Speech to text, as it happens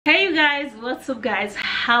you guys, what's up guys,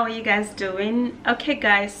 how are you guys doing? Okay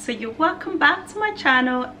guys, so you're welcome back to my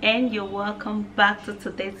channel and you're welcome back to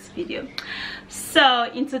today's video. So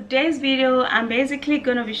in today's video I'm basically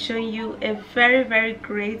going to be showing you a very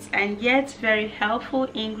great and yet very helpful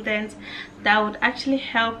ingredient that would actually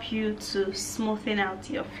help you to smoothen out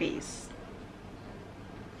your face.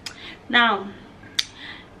 Now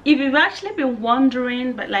if you've actually been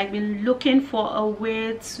wondering but been looking for a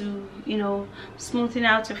way to smoothen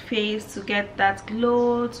out your face, to get that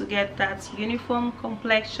glow, to get that uniform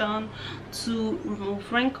complexion, to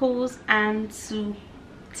remove wrinkles and to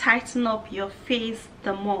tighten up your face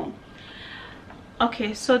the more,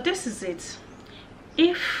 okay, so this is it.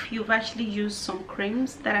 If you've actually used some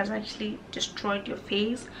creams that has actually destroyed your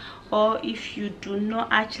face, or if you do not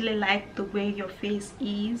actually like the way your face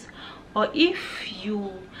is, or if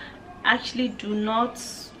you actually do not,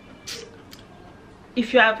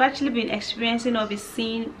 if you have actually been experiencing or been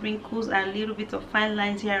seeing wrinkles and a little bit of fine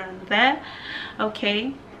lines here and there,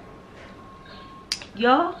 okay,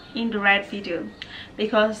 you're in the right video,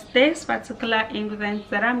 because this particular ingredient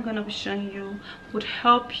that I'm going to be showing you would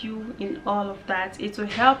help you in all of that. It will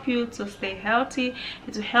help you to stay healthy,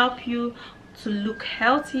 it will help you to look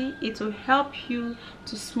healthy, it will help you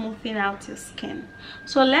to smoothen out your skin.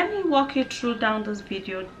 So let me walk you through down this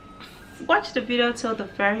video. Watch the video till the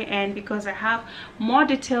very end, because I have more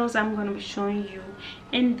details I'm going to be showing you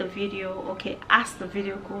in the video, okay, as the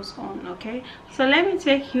video goes on. Okay, so let me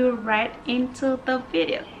take you right into the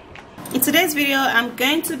video. In today's video I'm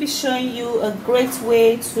going to be showing you a great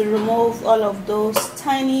way to remove all of those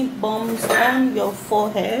tiny bumps on your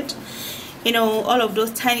forehead, all of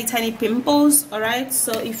those tiny pimples. All right,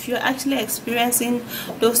 so if you're actually experiencing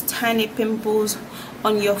those tiny pimples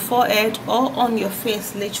on your forehead or on your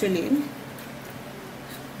face, literally,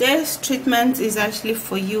 this treatment is actually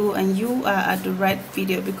for you, and you are at the right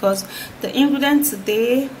video, because the ingredients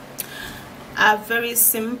today are very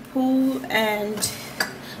simple and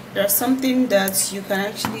there's something that you can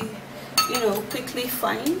actually quickly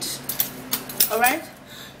find. All right,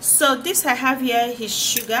 so this I have here is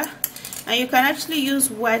sugar, and you can actually use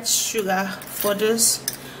white sugar for this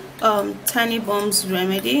tiny bumps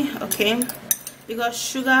remedy, okay, because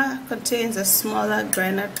sugar contains a smaller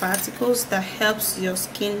granular particles that helps your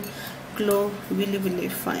skin glow really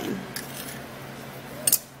fine.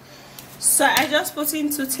 So I just put in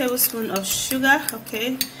 2 tablespoons of sugar,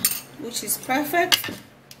 okay, which is perfect.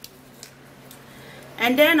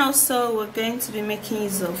 And then also we're going to be making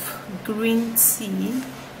use of green tea.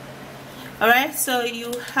 Alright, so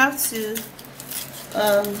you have to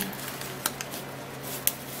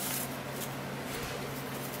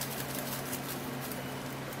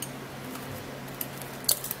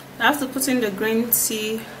put in the green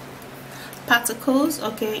tea particles,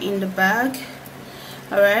 okay, in the bag.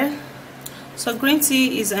 Alright, so green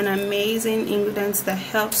tea is an amazing ingredient that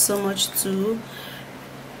helps so much to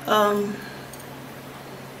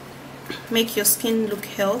make your skin look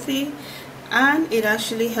healthy, and it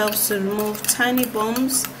actually helps to remove tiny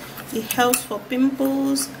bumps, it helps for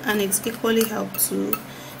pimples, and it's equally helps to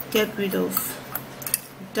get rid of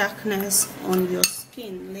darkness on your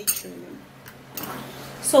skin, literally.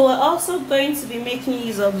 So we're also going to be making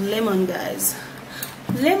use of lemon, guys.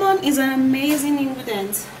 Lemon is an amazing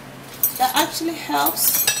ingredient that actually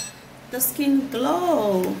helps the skin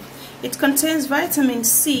glow. It contains vitamin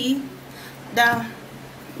C that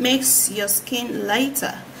makes your skin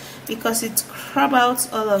lighter, because it scrubs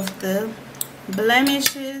out all of the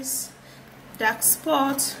blemishes, dark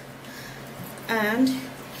spots, and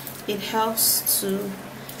it helps to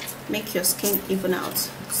make your skin even out.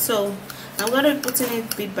 So I'm going to be putting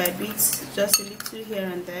it bit by bit, just a little here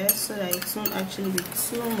and there, so that it won't actually be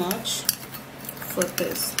too much for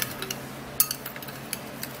this.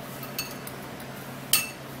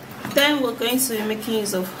 Then we're going to be making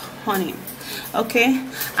use of honey. Okay,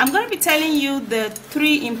 I'm going to be telling you the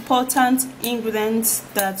 3 important ingredients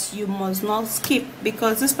that you must not skip,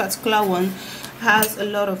 because this particular one has a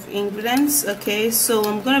lot of ingredients. Okay, so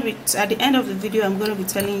I'm going to be, at the end of the video, I'm going to be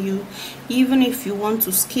telling you, even if you want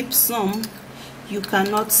to skip some, you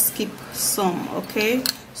cannot skip some. Okay,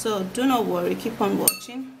 so do not worry, keep on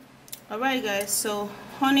watching. Alright guys, so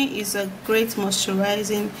honey is a great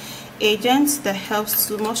moisturizing agent that helps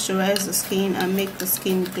to moisturize the skin and make the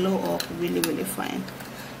skin glow up really fine.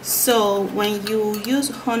 So when you use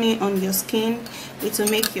honey on your skin, it will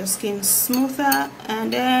make your skin smoother,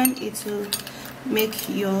 and then it will make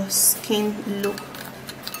your skin look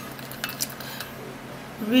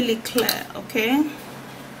really clear. Okay,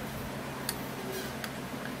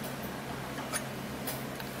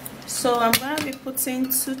 so I'm gonna be putting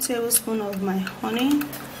 2 tablespoons of my honey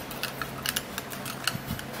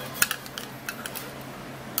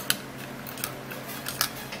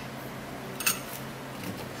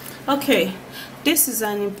Okay, this is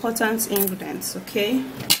an important ingredient. Okay,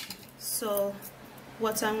 so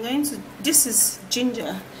what I'm going to, this is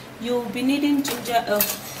ginger. You'll be needing ginger a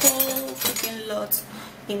whole freaking lot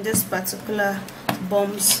in this particular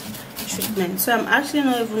bombs treatment. So I'm actually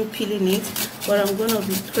not even peeling it, but I'm going to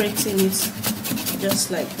be grating it just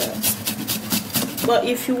like that. But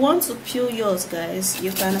if you want to peel yours, guys,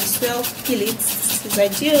 you can as well peel it. It's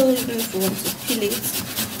ideal even if you want to peel it.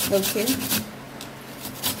 Okay,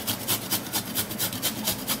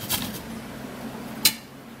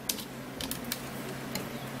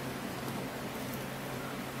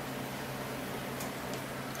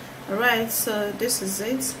 alright, so this is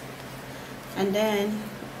it, and then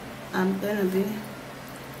I'm gonna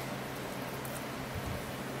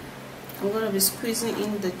be squeezing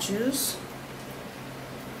in the juice.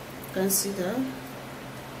 You can see that.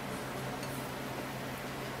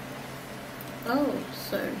 Oh,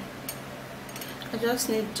 sorry, I just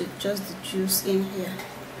need to adjust the juice in here.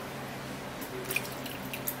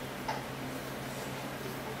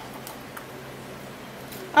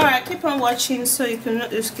 Alright, keep on watching so you can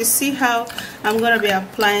see how I'm going to be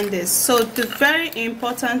applying this. So the very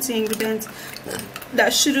important ingredient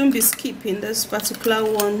that shouldn't be skipped in this particular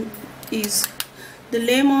one is the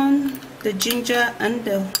lemon, the ginger, and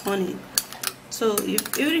the honey. So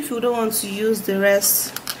even if you don't want to use the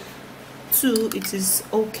rest too, it is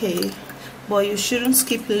okay, but you shouldn't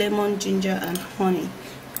skip lemon, ginger, and honey.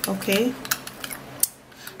 Okay.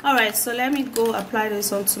 Alright, so let me go apply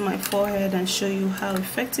this onto my forehead and show you how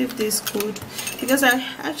effective this could, because I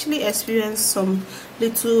actually experienced some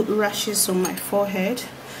little rashes on my forehead,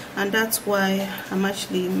 and that's why I'm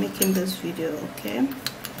actually making this video.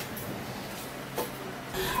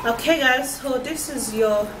 Okay guys, so this is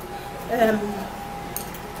your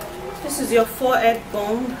forehead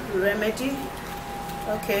bomb remedy.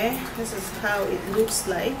 Okay, this is how it looks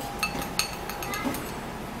like.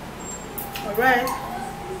 Alright,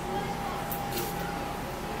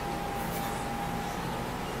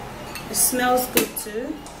 it smells good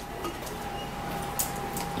too.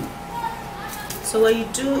 So what you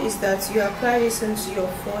do is that you apply this into your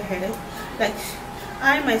forehead. Like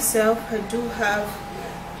I myself, I do have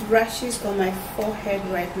rashes on my forehead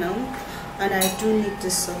right now, and I do need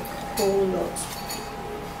this a whole lot.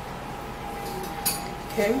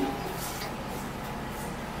 Okay.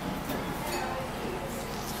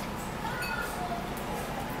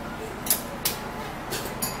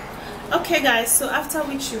 Okay guys, so after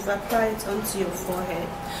which you've applied it onto your forehead,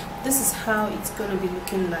 this is how it's gonna be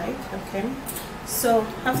looking like. Okay, so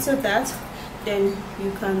after that, then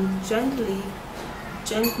you can gently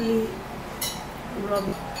rub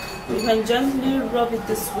it. You can gently rub it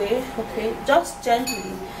this way. Okay, just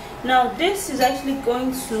gently. Now this is actually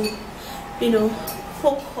going to, you know,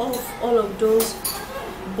 poke off all of those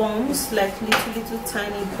bumps, like little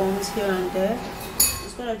tiny bumps here and there.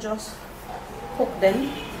 It's gonna just poke them,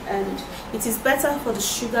 and it is better for the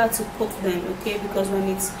sugar to poke them. Okay, because when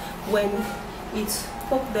it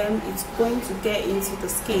poke them, it's going to get into the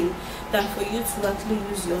skin than for you to actually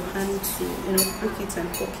use your hand to, you know, prick it and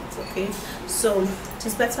poke it. Okay, so it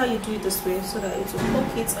is better you do it this way so that it will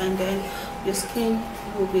poke it, and then your skin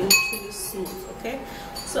will be really smooth. Okay,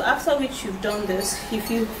 so after which you've done this, if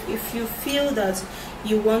you feel that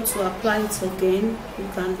you want to apply it again, you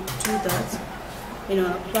can do that. You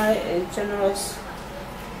know, apply a generous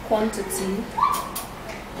quantity.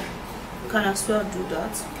 You can as well do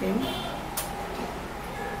that. Okay.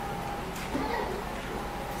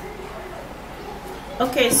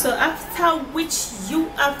 Okay, so after which you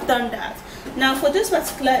have done that, now for this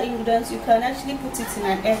particular ingredient, you can actually put it in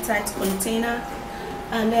an airtight container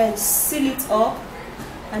and then seal it up,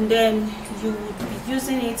 and then you would be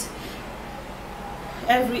using it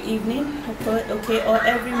every evening. Okay, or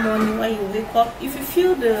every morning when you wake up. If you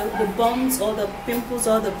feel the bumps or the pimples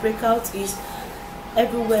or the breakout is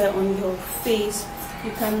everywhere on your face,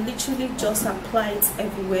 you can literally just apply it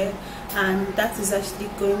everywhere, and that is actually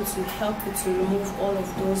going to help you to remove all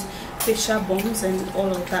of those facial bumps and all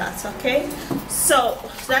of that. Okay, so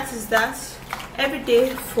that is that every day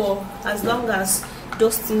for as long as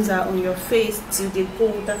those things are on your face till they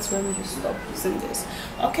go. That's when you stop using this.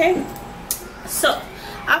 Okay, so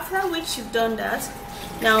after which you've done that,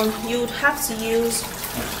 now you would have to use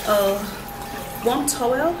a warm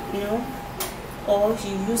towel, you know, or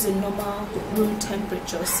you use a normal room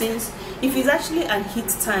temperature. Since if it's actually an heat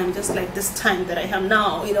time, just like this time that I have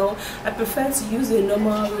now, you know, I prefer to use a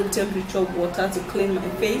normal room temperature water to clean my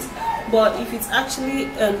face. But if it's actually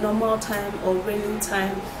a normal time or raining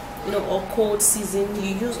time, you know, or cold season,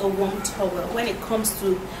 you use a warm towel. When it comes to,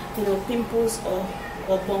 you know, pimples or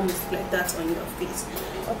or bumps like that on your face.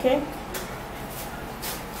 Okay.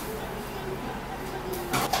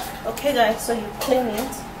 Okay guys, so you clean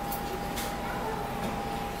it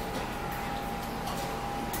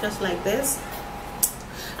just like this,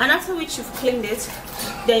 and after which you've cleaned it,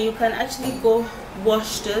 then you can actually go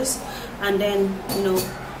wash this and then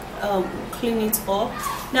clean it up.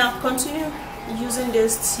 Now continue using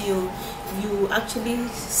this till you actually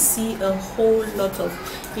see a whole lot of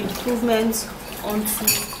improvements onto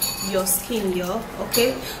your skin, y'all.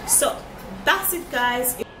 Okay, so that's it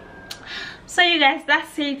guys. So you guys,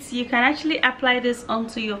 that's it. You can actually apply this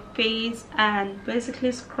onto your face and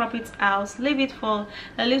basically scrub it out, leave it for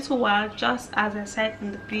a little while, just as I said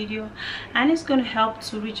in the video, and it's going to help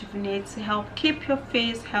to rejuvenate, help keep your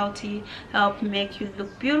face healthy, help make you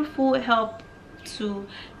look beautiful, help to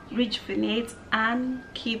rejuvenate and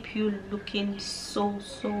keep you looking so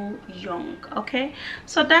young. Okay,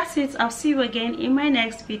 so that's it. I'll see you again in my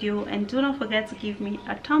next video, and do not forget to give me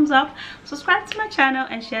a thumbs up, subscribe to my channel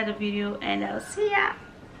and share the video, and I'll see ya.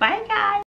 Bye guys.